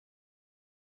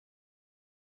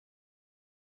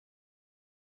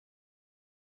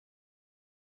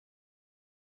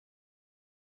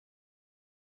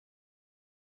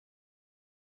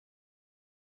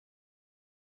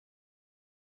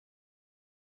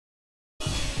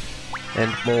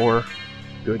And more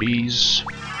goodies.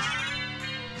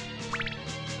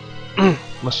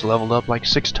 Must have leveled up like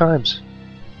 6 times.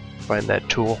 Find that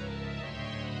tool.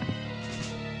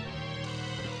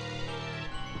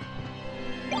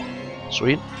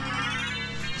 Sweet.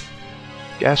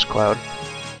 Gas cloud.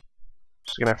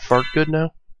 Is it gonna fart good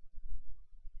now?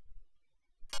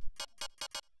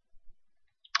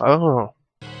 Oh,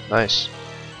 nice.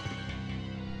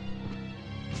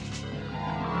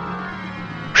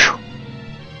 Whew.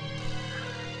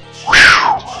 Whew.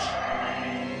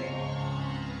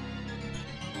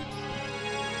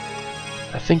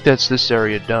 I think that's this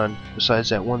area done, besides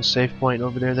that one save point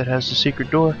over there that has the secret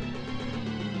door.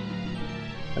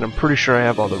 And I'm pretty sure I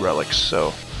have all the relics,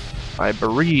 so I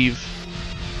believe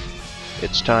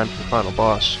it's time for the final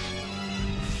boss.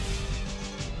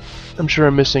 I'm sure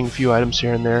I'm missing a few items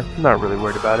here and there. I'm not really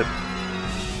worried about it.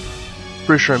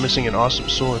 Pretty sure I'm missing an awesome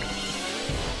sword.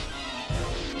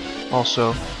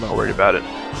 Also, not worried about it.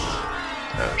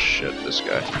 Oh shit, this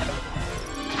guy.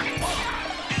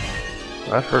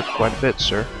 That hurt quite a bit,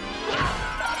 sir.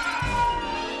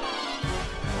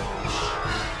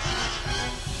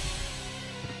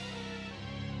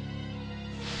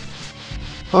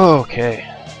 Okay.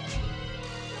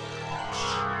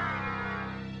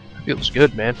 Feels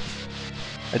good, man.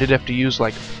 I did have to use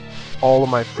like all of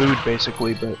my food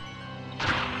basically, but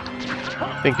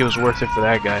I think it was worth it for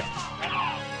that guy.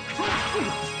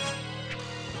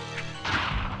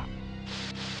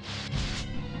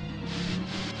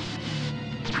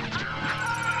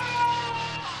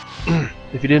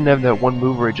 If you didn't have that one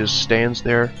move where he just stands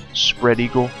there, spread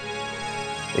eagle,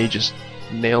 and you just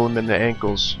nail him in the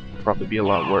ankles, it'd probably be a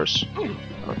lot worse.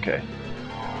 Okay.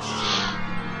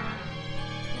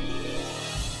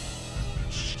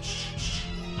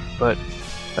 But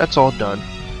that's all done.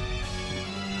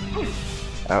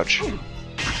 Ouch.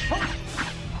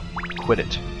 Quit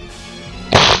it.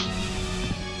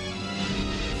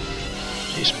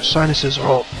 Jeez, my sinuses are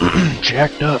all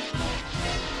jacked up.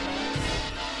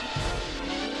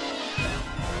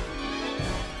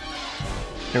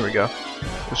 Here we go.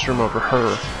 This room over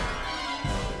her.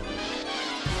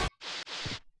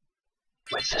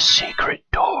 With the secret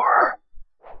door.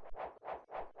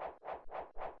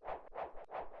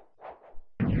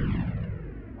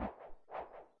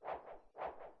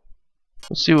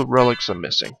 Let's see what relics I'm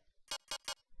missing.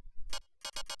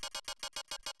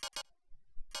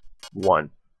 1.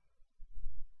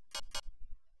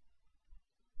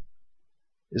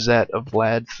 Is that a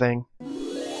Vlad thing?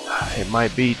 It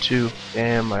might be too.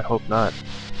 Damn, I hope not.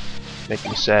 Make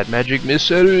me sad. Magic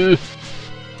missile!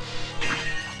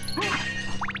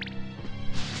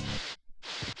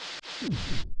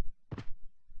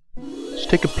 Let's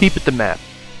take a peep at the map.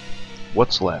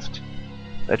 What's left?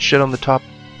 That shit on the top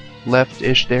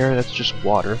left-ish there, that's just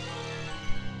water.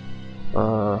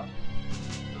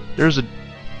 There's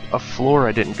a floor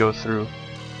I didn't go through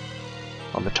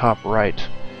on the top right.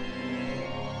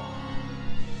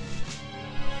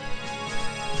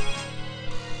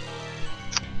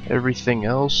 Everything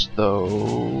else, though...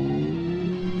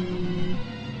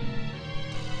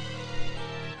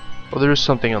 Well, there is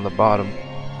something on the bottom.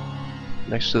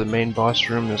 Next to the main boss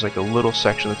room, there's like a little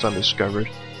section that's undiscovered.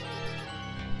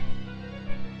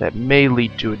 That may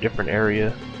lead to a different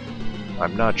area.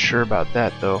 I'm not sure about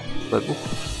that, though. But we'll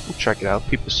check it out.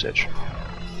 Peep the sitch.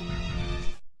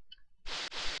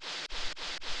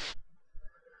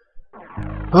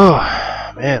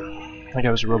 Oh, man. That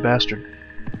guy was a real bastard.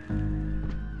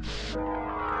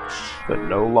 But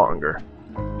no longer.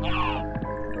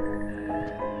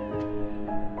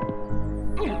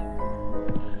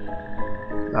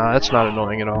 Nah, that's not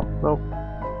annoying at all. Nope.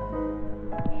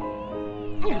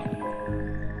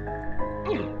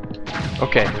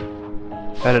 Okay.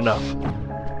 Had enough.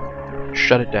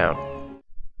 Shut it down.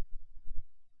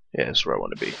 Yeah, that's where I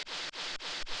want to be.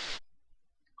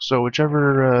 So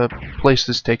whichever place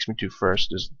this takes me to first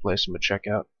is the place I'm going to check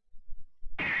out.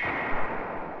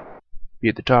 Be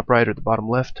it the top right or the bottom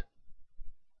left.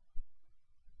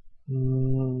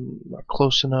 Not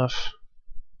close enough.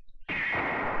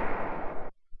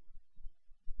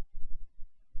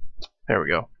 There we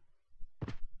go.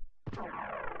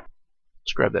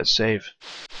 Let's grab that save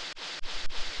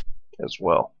as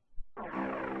well.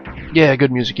 Yeah,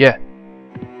 good music, yeah.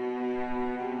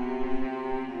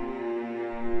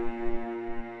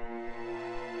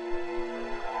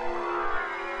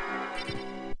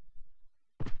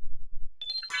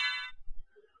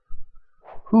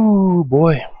 Ooh,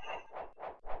 boy.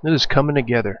 It is coming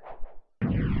together.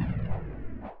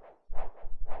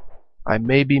 I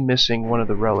may be missing one of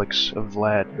the relics of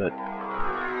Vlad, but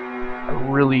I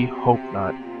really hope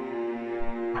not.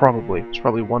 Probably. It's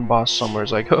probably one boss somewhere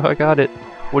is like, oh, I got it.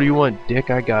 What do you want, dick?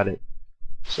 I got it.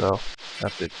 So, I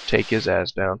have to take his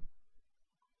ass down.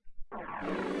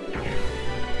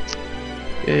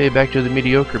 Yay, back to the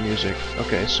mediocre music.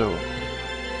 Okay, so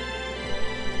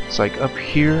it's like up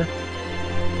here.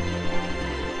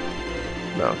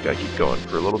 No, gotta keep going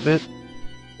for a little bit.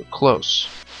 We're close.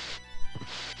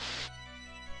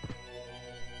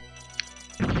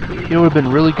 You know what would have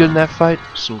been really good in that fight?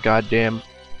 Some goddamn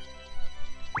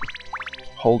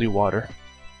holy water.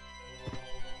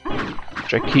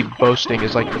 Which I keep boasting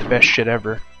is like the best shit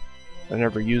ever. I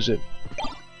never use it.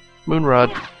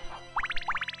 Moonrod.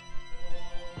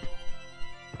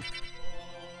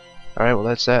 Alright, well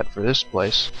that's that for this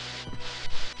place.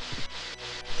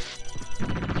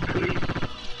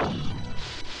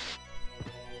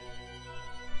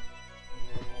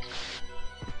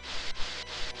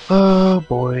 Oh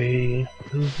boy.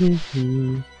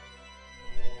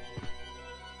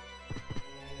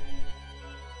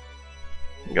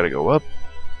 Gotta go up.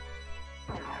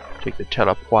 Take the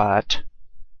teleport. Is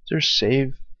there a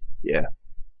save? Yeah.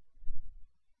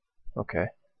 Okay.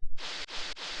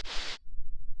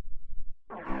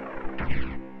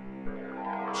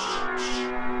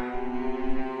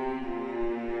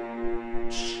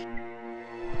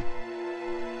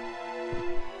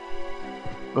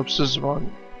 Oops, this is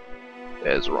wrong.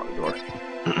 That's the wrong door.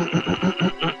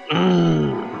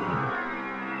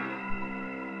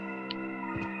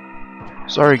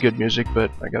 Sorry, good music, but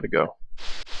I gotta go.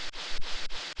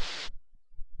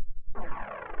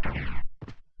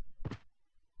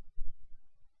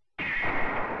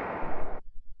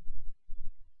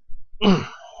 Where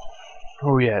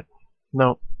are we at?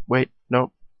 No, wait,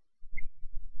 no.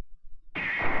 How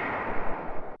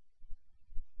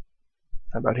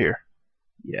about here?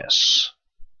 Yes.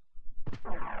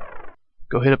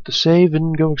 Go hit up the save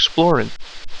and go exploring.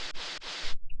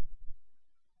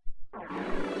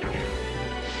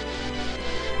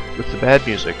 With the bad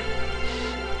music.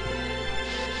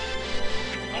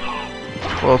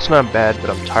 Well, it's not bad, but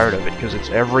I'm tired of it because it's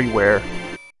everywhere.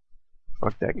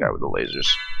 Fuck that guy with the lasers.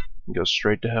 He goes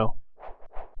straight to hell.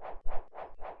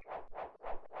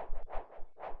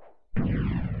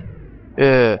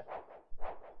 Yeah.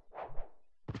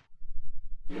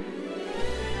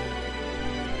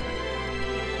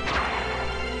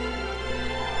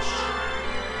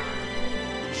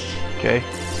 Okay,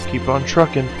 keep on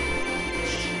trucking.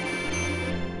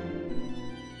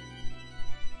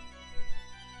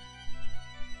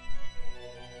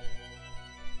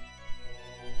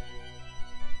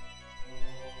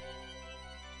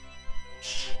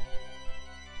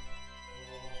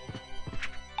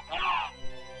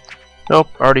 Nope,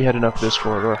 already had enough of this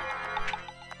corridor.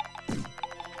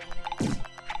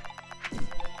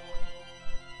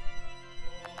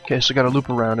 Okay, so I gotta loop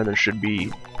around and there should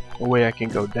be a way I can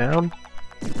go down.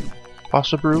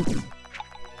 Possibly.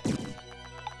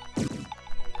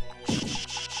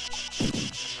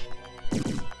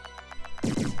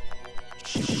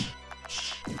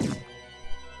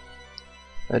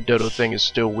 That dodo thing is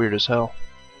still weird as hell.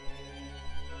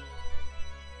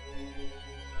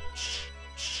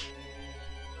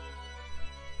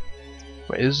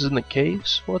 Wait, this is in the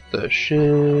caves? What the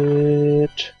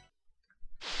shit?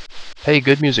 Hey,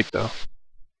 good music though.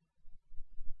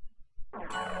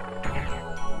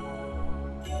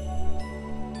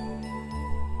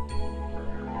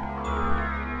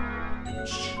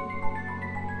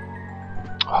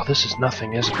 Oh, this is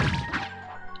nothing, isn't it?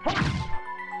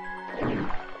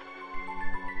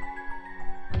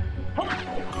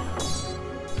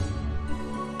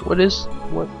 What is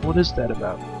that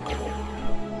about?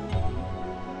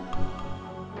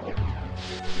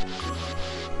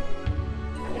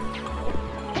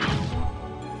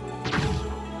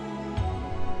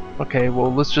 Okay,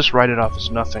 well let's just write it off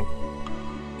as nothing.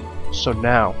 So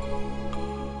now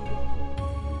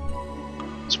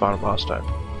it's final boss time.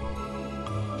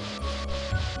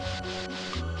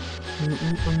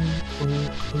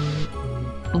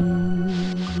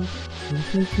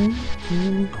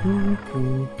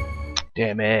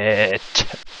 Damn it!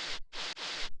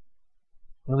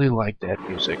 Really like that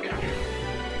music.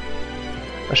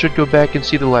 I should go back and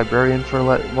see the librarian for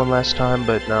one last time,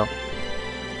 but no.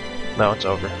 No, it's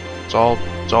over.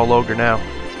 It's all ogre now.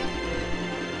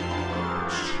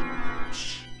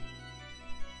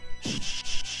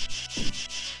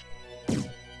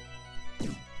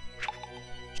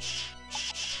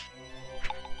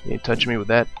 You ain't touching me with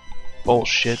that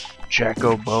bullshit,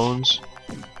 Jacko Bones.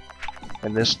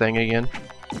 And this thing again.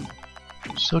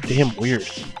 So damn weird.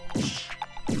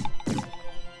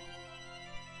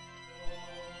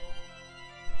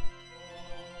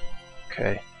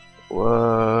 Okay.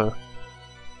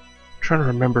 Trying to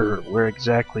remember where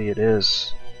exactly it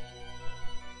is.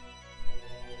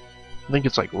 I think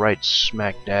it's like right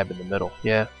smack dab in the middle.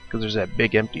 Yeah, because there's that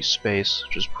big empty space,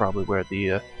 which is probably where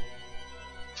the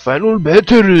final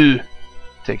battle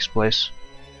takes place.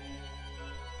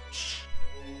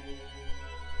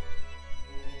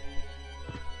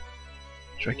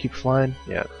 Should I keep flying?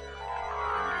 Yeah.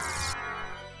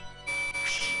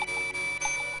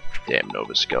 Damn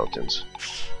Nova Skeletons.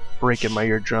 Breaking my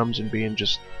eardrums and being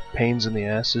just pains in the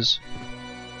asses.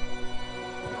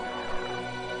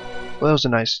 Well, that was a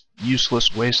nice,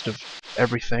 useless waste of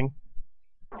everything.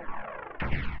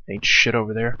 Ain't shit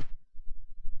over there.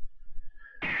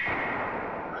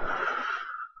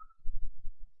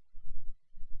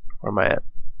 Where am I at?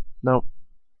 Nope.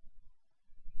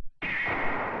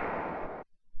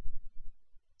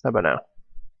 How about now?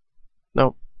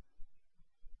 Nope.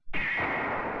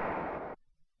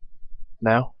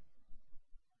 Now?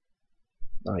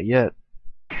 Not yet.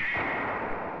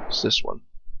 It's this one.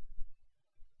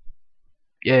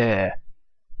 Yeah.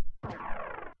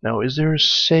 Now, is there a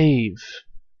save?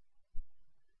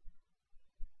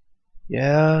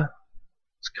 Yeah.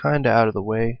 It's kinda out of the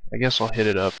way. I guess I'll hit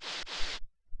it up.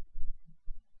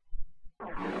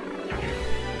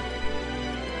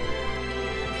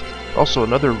 Also,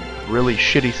 another really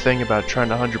shitty thing about trying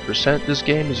to 100% this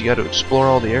game is you gotta explore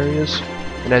all the areas.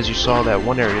 And as you saw, that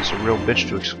one area is a real bitch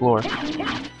to explore.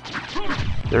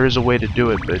 There is a way to do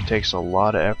it, but it takes a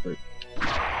lot of effort.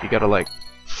 You gotta like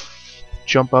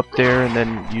jump up there and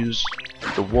then use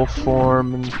the wolf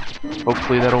form, and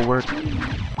hopefully that'll work.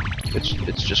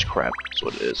 It's just crap. That's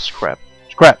what it is. It's crap.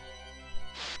 It's crap.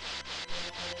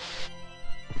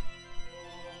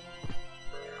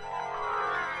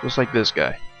 Just like this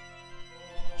guy.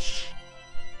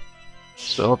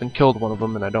 Still haven't killed one of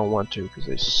them, and I don't want to because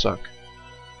they suck.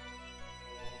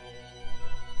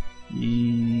 Yeah,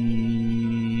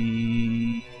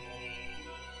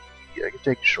 I can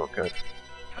take the shortcut.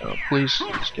 Please,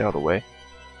 just get out of the way.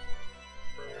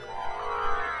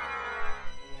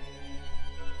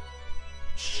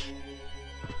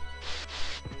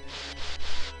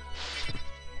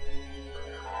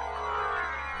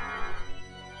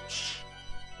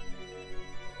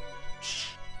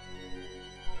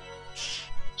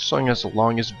 This song has the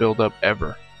longest build-up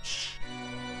ever.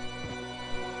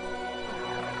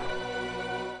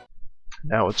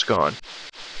 Now it's gone.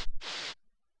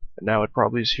 And now it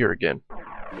probably is here again.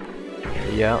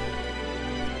 Yeah.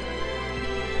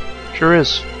 Sure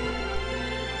is.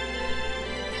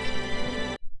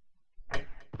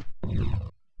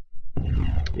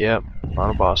 Yep,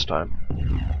 final boss time.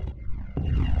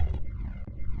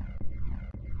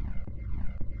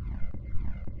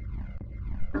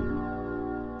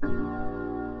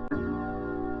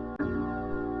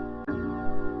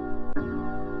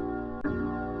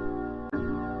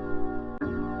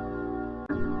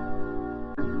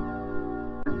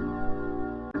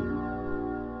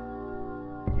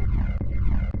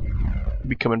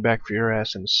 Be coming back for your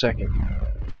ass in a second.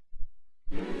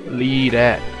 Lead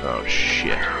at. Oh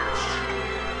shit.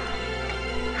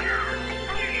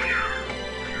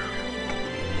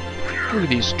 Look at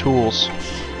these tools.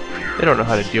 They don't know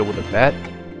how to deal with a bat.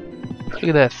 Look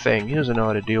at that thing. He doesn't know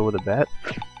how to deal with a bat.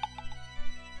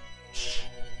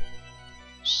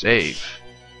 Save.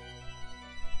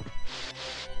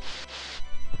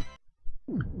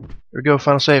 Here we go,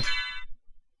 final save.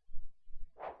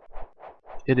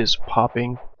 It is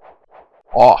popping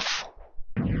off.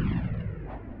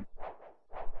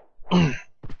 I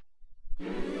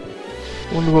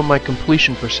wonder what my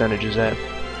completion percentage is at.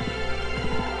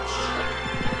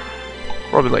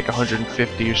 Probably like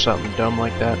 150 or something dumb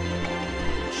like that.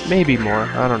 Maybe more,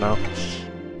 I don't know.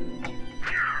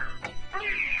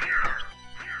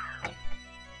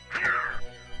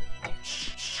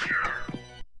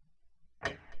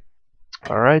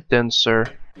 Alright then, sir.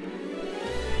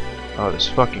 Oh, this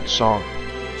fucking song.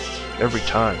 Every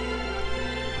time.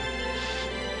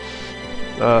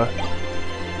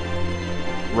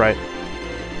 Right.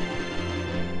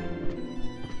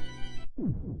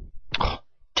 Oh,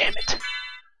 damn it.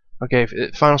 Okay,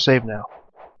 final save now.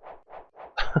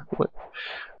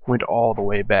 Went all the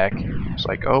way back. It's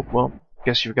like, oh, well,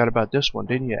 guess you forgot about this one,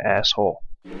 didn't you, asshole?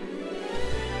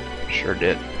 Sure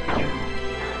did.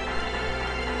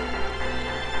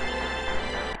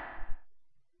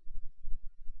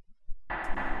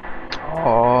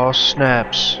 Oh,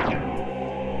 snaps.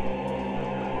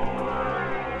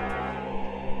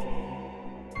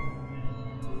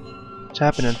 It's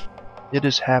happening. It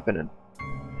is happening.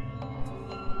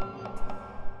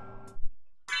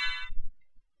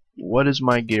 What is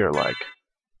my gear like?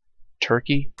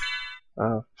 Turkey?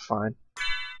 Fine.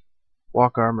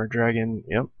 Walk armor, dragon,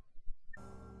 yep.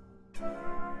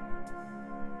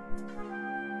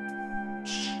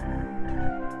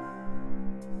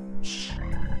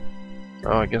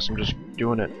 Oh, I guess I'm just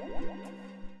doing it.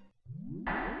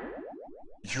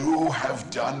 You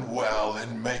have done well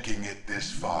in making it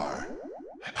this far.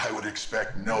 I would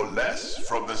expect no less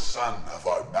from the son of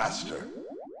our master.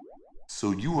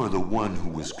 So you are the one who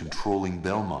was controlling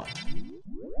Belmont?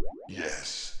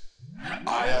 Yes.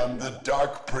 I am the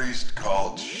dark priest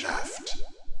called Shaft.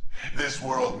 This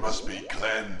world must be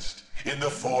cleansed in the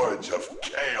forge of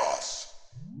chaos.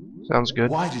 Sounds good.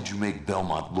 Why did you make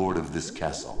Belmont lord of this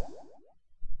castle?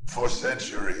 For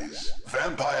centuries,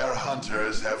 vampire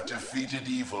hunters have defeated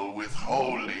evil with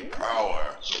holy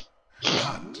power.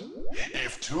 But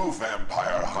if two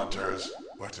vampire hunters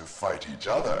were to fight each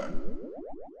other...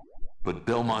 But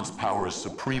Belmont's power is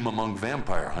supreme among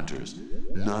vampire hunters.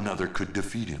 None other could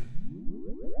defeat him.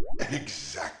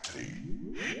 Exactly.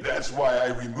 That's why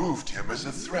I removed him as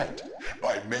a threat,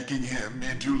 by making him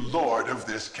into lord of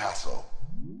this castle.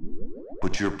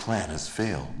 But your plan has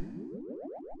failed.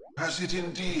 Has it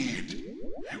indeed?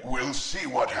 We'll see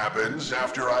what happens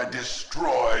after I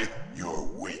destroy your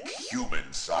weak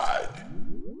human side.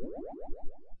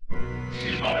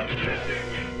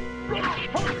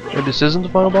 Wait, this isn't the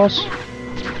final boss?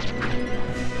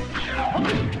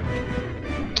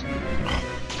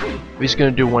 He's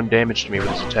gonna do 1 damage to me with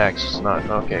his attacks. It's not.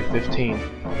 Okay, 15.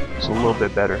 It's a little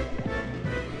bit better.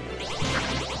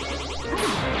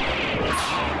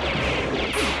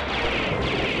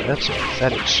 That's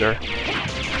pathetic, sir.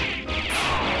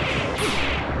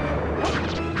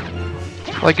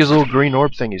 Like his little green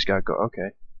orb thing he's got go.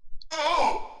 Okay.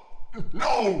 Oh!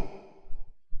 No!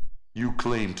 You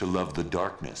claim to love the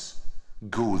darkness.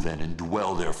 Go then and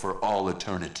dwell there for all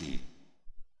eternity.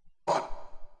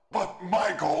 But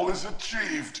my goal is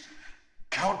achieved.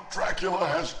 Count Dracula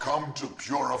has come to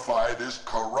purify this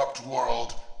corrupt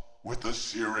world with the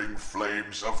searing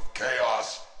flames of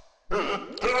chaos.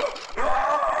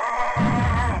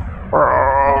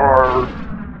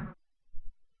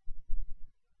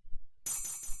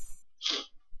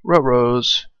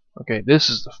 Ruh-rohs. Okay, this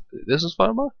is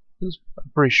final boss?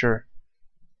 I'm pretty sure.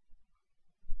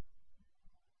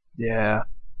 Yeah.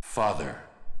 Father.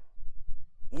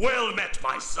 Well met,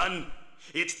 my son.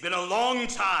 It's been a long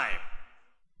time.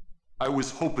 I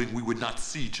was hoping we would not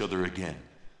see each other again.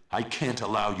 I can't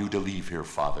allow you to leave here,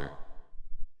 Father.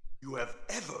 You have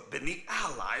ever been the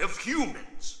ally of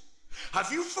humans. Have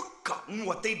you forgotten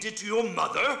what they did to your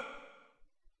mother?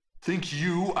 Think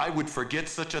you I would forget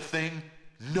such a thing?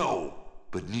 No,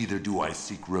 but neither do I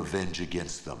seek revenge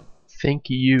against them. Think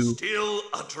you. Still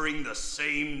uttering the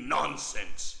same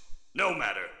nonsense. No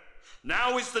matter.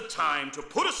 Now is the time to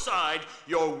put aside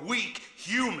your weak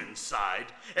human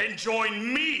side and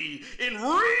join me in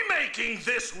remaking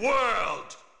this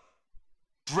world!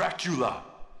 Dracula,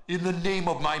 in the name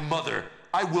of my mother,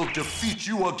 I will defeat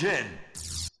you again!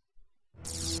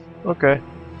 Okay.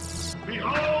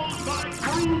 Behold my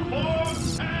true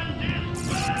form and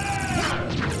despair!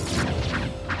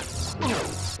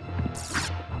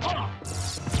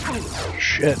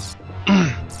 Shit.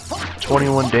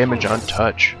 21 damage on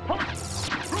touch.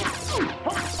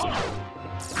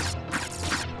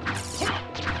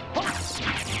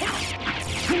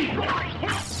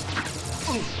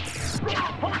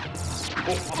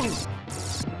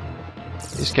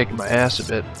 He's kicking my ass a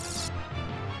bit.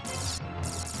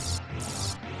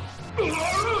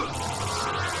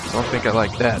 I don't think I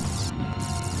like that.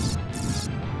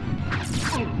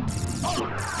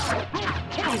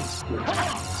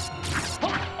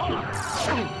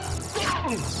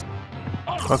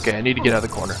 Okay, I need to get out of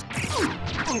the corner.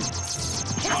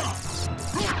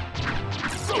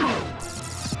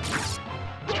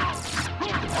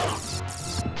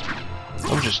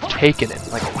 I'm just taking it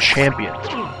like a champion.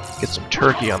 Get some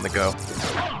turkey on the go.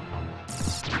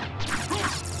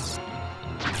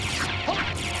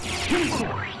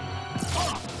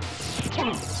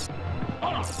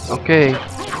 Okay,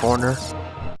 corner.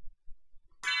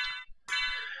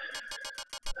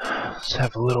 Let's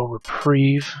have a little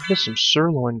reprieve. Get some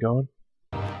sirloin going.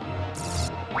 How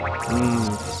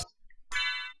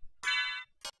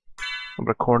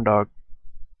about a corn dog?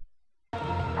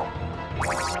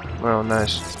 Oh,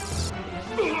 nice.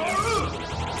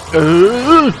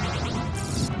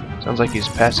 Sounds like he's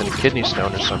passing a kidney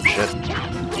stone or some shit.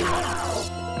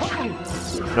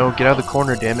 No, get out of the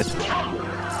corner, damn it.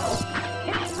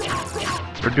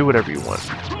 Or do whatever you want.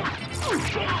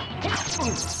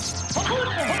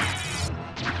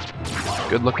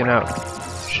 Good looking out.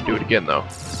 Should do it again though.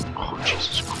 Oh,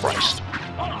 Jesus Christ.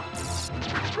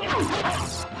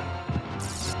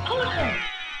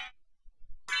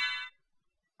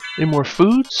 Any more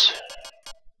foods?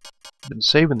 Been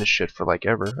saving this shit for like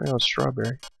ever. I know,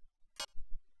 strawberry.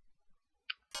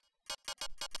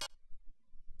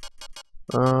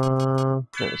 Yeah,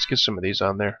 let's get some of these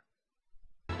on there.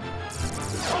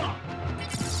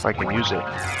 If I can use it.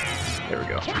 There we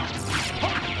go.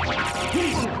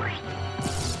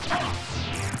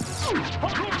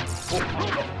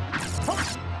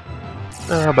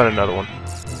 How about another one?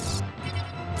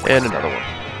 And another one.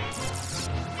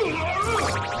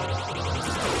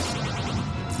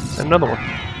 And another one.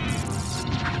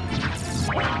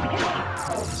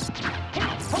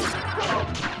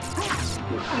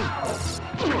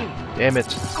 Damn it,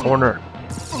 corner.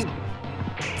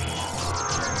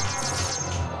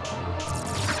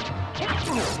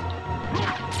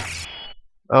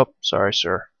 Oh, sorry,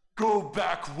 sir. Go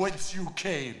back whence you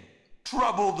came.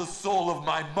 Trouble the soul of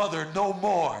my mother no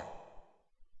more.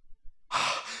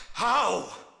 How?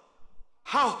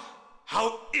 How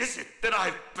is it that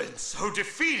I've been so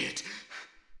defeated?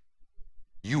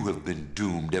 You have been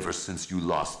doomed ever since you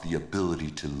lost the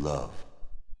ability to love.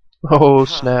 Oh,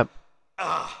 snap.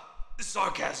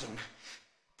 Sarcasm.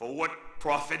 For what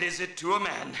profit is it to a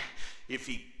man if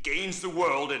he gains the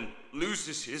world and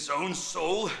loses his own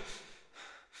soul?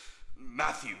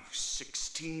 Matthew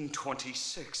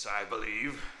 16:26, I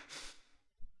believe.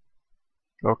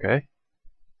 Okay.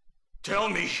 Tell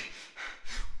me,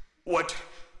 what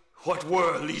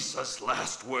were Lisa's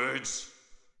last words?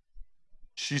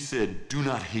 She said, do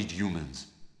not hate humans.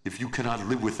 If you cannot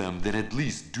live with them, then at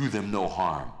least do them no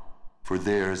harm. For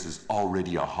theirs is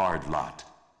already a hard lot.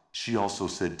 She also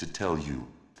said to tell you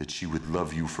that she would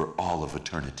love you for all of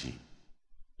eternity.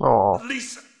 Oh.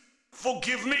 Lisa,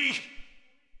 forgive me.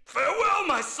 Farewell,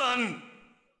 my son.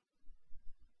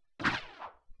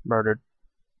 Murdered.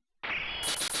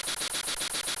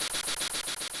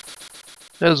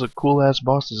 That is a cool ass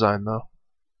boss design, though.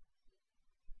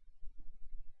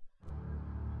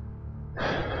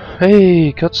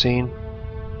 Hey, cutscene.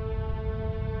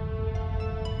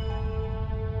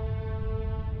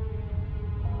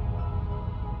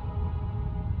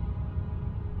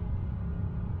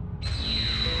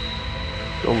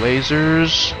 The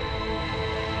lasers.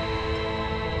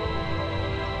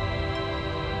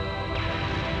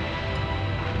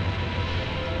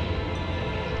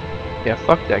 Yeah,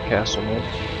 fuck that castle, man.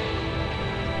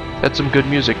 Had some good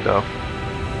music, though.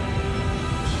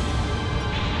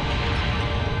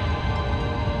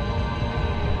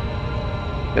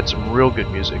 Had some real good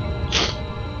music.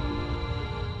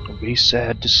 I'll be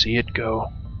sad to see it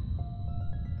go.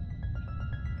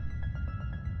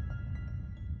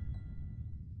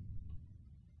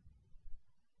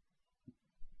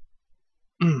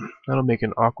 That'll make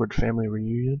an awkward family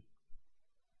reunion.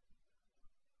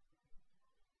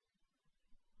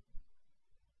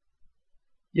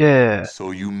 Yeah.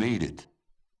 So you made it.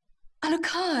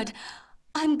 Alucard,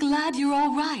 I'm glad you're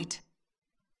all right.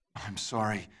 I'm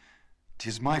sorry.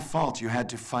 'Tis my fault you had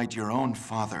to fight your own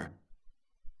father.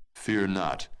 Fear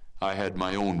not. I had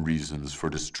my own reasons for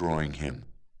destroying him.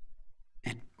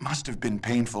 It must have been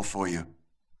painful for you.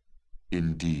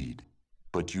 Indeed.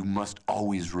 But you must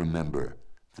always remember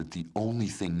that the only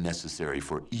thing necessary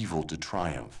for evil to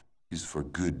triumph is for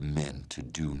good men to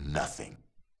do nothing.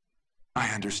 I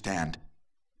understand.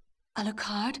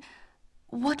 Alucard,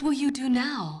 what will you do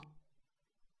now?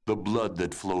 The blood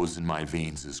that flows in my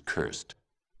veins is cursed.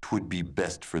 'Twould be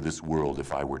best for this world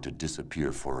if I were to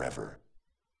disappear forever.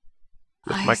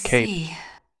 With my cape. See.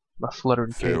 My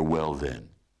fluttered cape. Farewell then.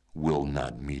 We'll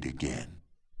not meet again.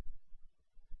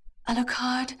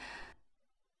 Alucard?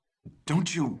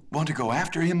 Don't you want to go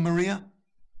after him, Maria?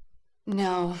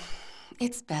 No,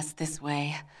 it's best this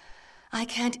way. I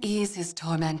can't ease his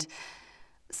torment.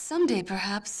 Someday,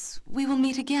 perhaps, we will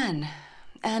meet again.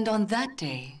 And on that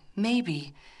day,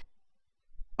 maybe.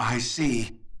 I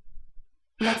see.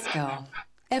 Let's go.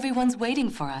 Everyone's waiting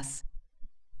for us.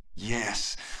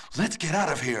 Yes, let's get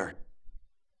out of here.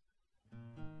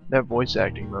 That voice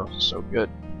acting, though, is so good.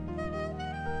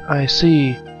 I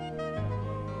see.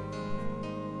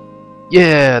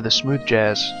 Yeah, the smooth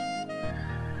jazz.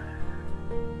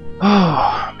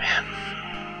 Oh, man.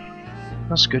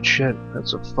 That's good shit.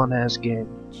 That's a fun-ass game.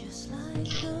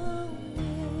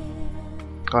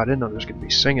 Oh, I didn't know there was gonna be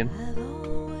singing.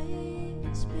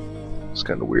 It's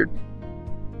kinda weird.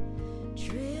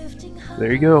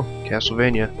 There you go.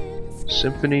 Castlevania.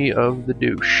 Symphony of the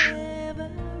Douche.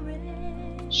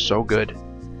 So good.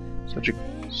 Such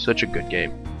a good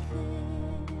game.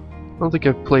 I don't think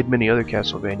I've played many other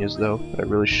Castlevanias though, but I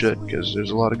really should, because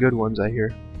there's a lot of good ones I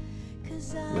hear.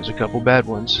 There's a couple bad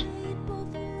ones.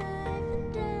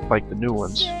 like the new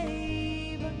ones,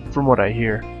 from what I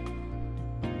hear.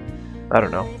 I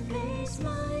don't know.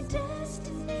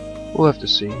 We'll have to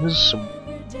see. This is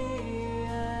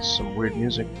some weird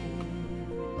music.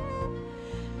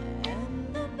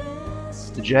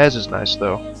 The jazz is nice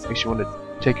though. Makes you want to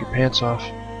take your pants off.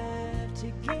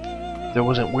 If there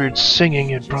wasn't weird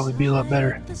singing, it'd probably be a lot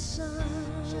better.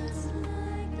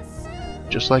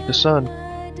 Just like the sun.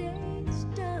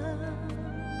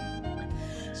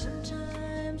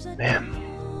 Man.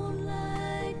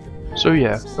 So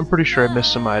yeah, I'm pretty sure I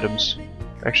missed some items.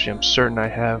 Actually, I'm certain I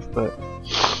have, but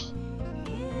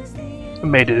I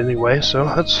made it anyway, so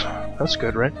that's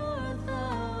good, right?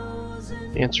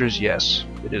 The answer is yes,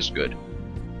 it is good.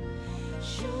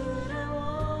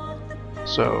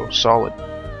 So, solid.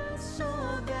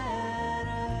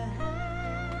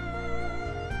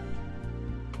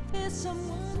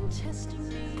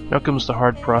 Now comes the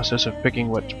hard process of picking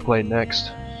what to play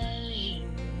next.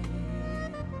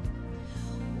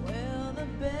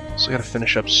 So I gotta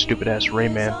finish up stupid ass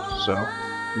Rayman, so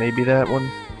maybe that one?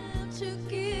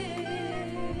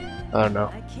 I don't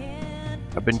know.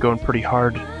 I've been going pretty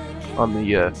hard on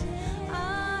the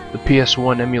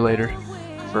PS1 emulator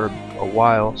for a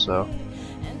while, so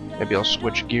maybe I'll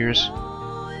switch gears.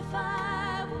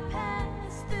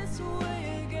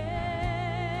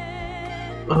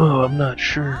 Oh, I'm not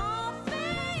sure.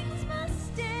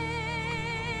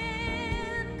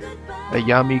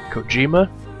 Ayami Kojima?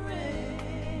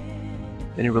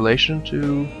 Any relation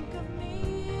to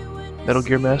Metal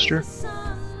Gear Master?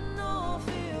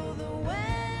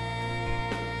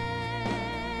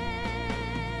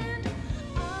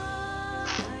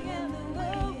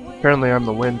 Apparently I'm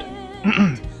the wind.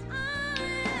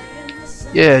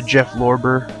 Yeah, Jeff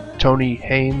Lorber, Tony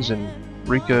Haynes, and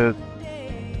Rika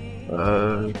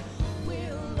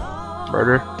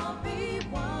Murder.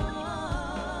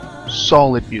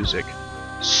 Solid music.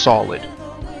 Solid.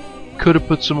 Could have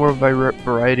put some more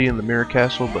variety in the Mirror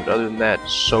Castle, but other than that,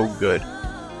 so good.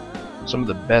 Some of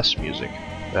the best music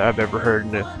that I've ever heard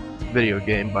in a video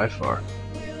game by far.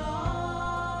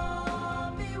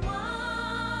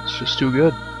 It's just too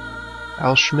good.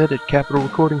 Al Schmidt at Capitol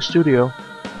Recording Studio.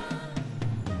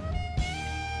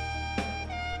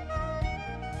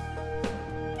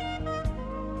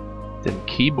 Then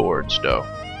keyboards, though.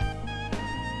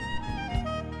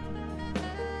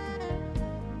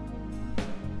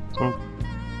 Oh.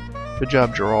 Good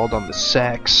job, Gerald, on the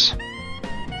sax.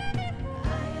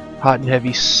 Hot and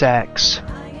heavy sax.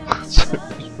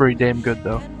 It's pretty damn good,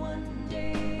 though.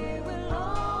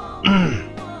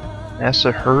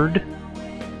 Asa Hurd?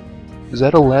 Is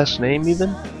that a last name, even?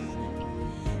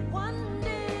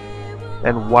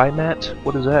 And Wymat?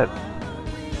 What is that?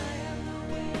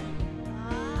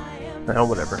 Oh,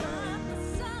 whatever.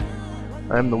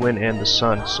 I'm the wind and the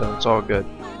sun, so it's all good.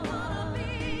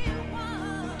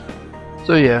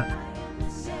 So yeah,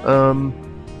 I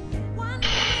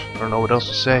don't know what else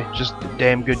to say. Just a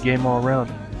damn good game all around.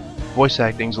 Voice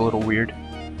acting's a little weird,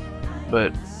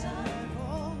 but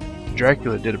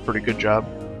Dracula did a pretty good job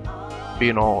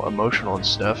being all emotional and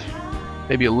stuff.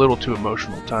 Maybe a little too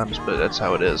emotional at times, but that's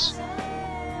how it is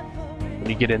when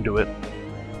you get into it,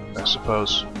 I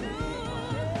suppose.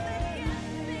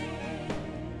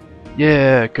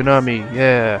 Yeah, Konami,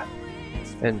 yeah,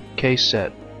 and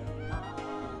K-Set.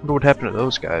 Wonder what happened to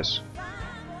those guys.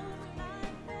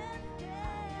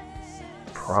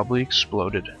 Probably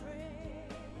exploded.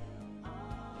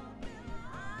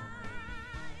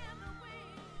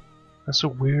 That's a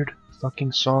weird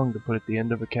fucking song to put at the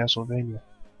end of a Castlevania.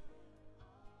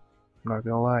 I'm not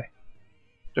gonna lie.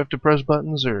 Do I have to press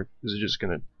buttons, or is it just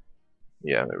gonna...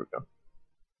 Yeah, there we go.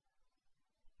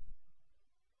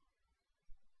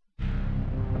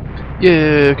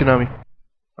 Yeah, Konami.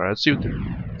 Alright, let's see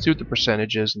what the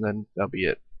percentage is, and then that'll be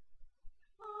it.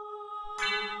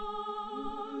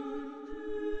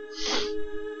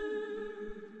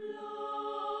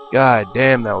 God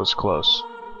damn, that was close.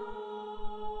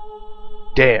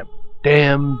 Damn.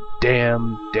 Damn.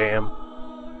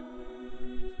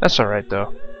 That's alright,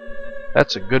 though.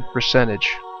 That's a good percentage.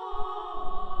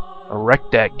 I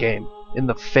wrecked that game. In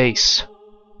the face.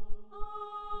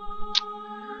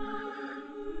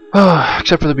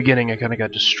 Except for the beginning, I kinda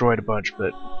got destroyed a bunch,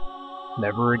 but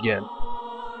never again.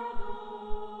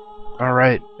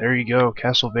 Alright, there you go.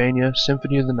 Castlevania,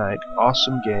 Symphony of the Night.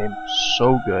 Awesome game.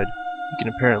 So good. You can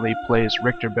apparently play as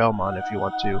Richter Belmont if you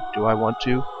want to. Do I want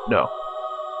to? No.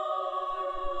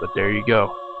 But there you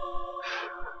go.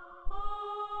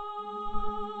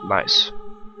 Nice.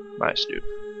 Nice, dude.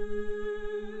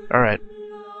 Alright.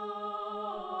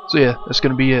 So yeah, that's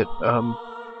gonna be it.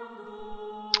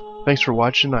 Thanks for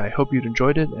watching, I hope you'd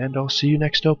enjoyed it, and I'll see you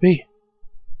next LP.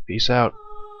 Peace out.